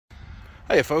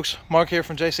Hiya folks, Mark here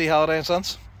from JC Halliday &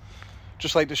 Sons.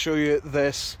 Just like to show you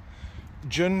this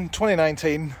June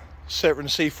 2019 Citroen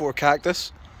C4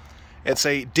 Cactus. It's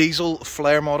a diesel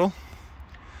flare model.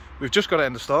 We've just got it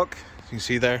into stock. As you can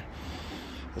see there,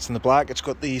 it's in the black. It's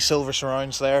got the silver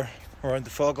surrounds there around the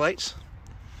fog lights,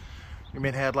 your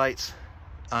main headlights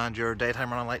and your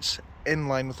daytime running lights in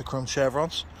line with the chrome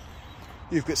chevrons.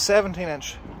 You've got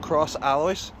 17-inch cross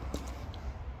alloys.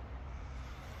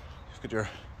 You've got your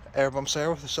air bumps there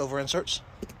with the silver inserts.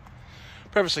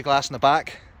 Privacy glass in the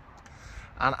back.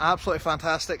 And absolutely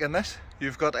fantastic in this,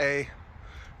 you've got a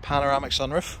panoramic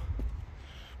sunroof,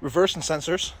 reversing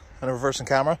sensors and a reversing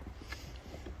camera,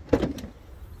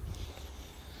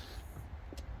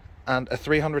 and a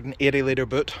 380 litre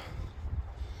boot.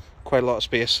 Quite a lot of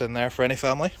space in there for any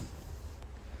family.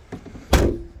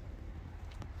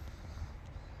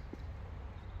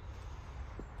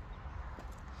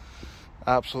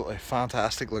 Absolutely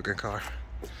fantastic looking car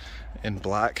in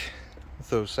black with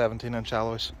those 17-inch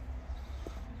alloys.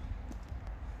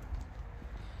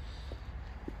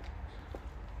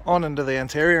 On into the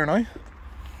interior now.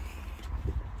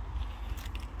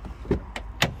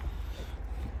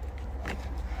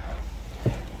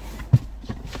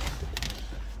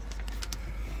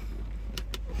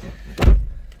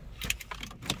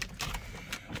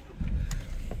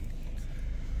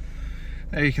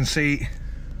 There you can see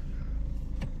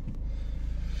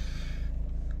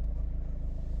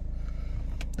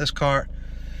this car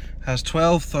has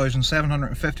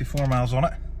 12,754 miles on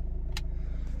it.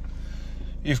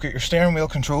 You've got your steering wheel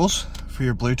controls for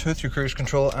your Bluetooth, your cruise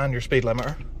control and your speed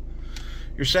limiter.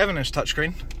 Your 7-inch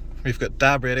touchscreen. We've got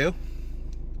DAB radio.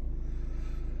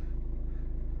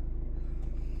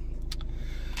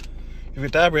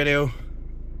 You've got DAB radio,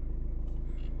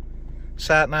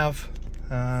 sat nav,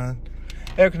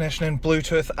 air conditioning,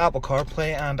 Bluetooth, Apple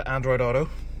CarPlay and Android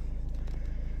Auto.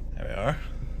 There we are.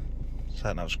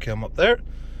 Sat nav's come up there.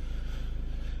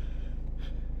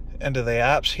 Into the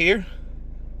apps here.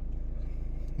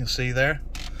 You'll see there.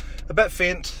 A bit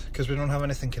faint because we don't have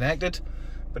anything connected,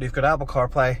 but you've got Apple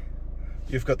CarPlay.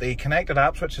 You've got the connected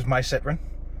apps, which is My Citroen.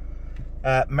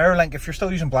 MirrorLink if you're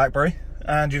still using BlackBerry,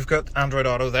 and you've got Android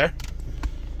Auto there.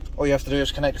 All you have to do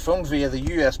is connect your phone via the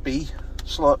USB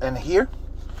slot in here.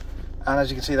 And as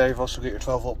you can see there, you've also got your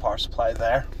 12-volt power supply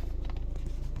there.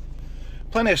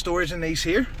 Plenty of storage in these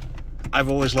here. I've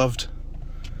always loved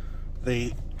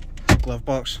the glove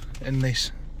box in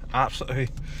these. Absolutely,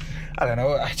 I don't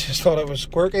know, I just thought it was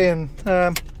quirky and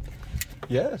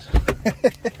yes.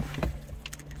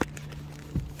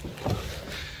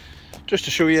 Just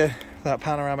to show you that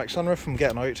panoramic sunroof from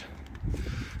getting out,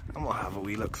 and we'll have a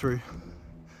wee look through.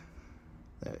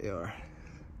 There you are.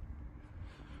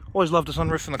 Always loved the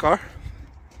sunroof in the car.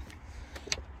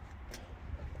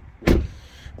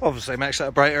 Obviously makes it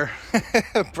a brighter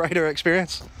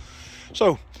experience.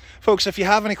 So folks, if you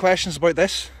have any questions about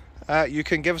this, you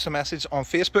can give us a message on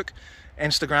Facebook,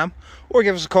 Instagram, or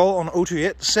give us a call on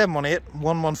 028 718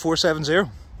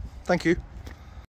 11470. Thank you.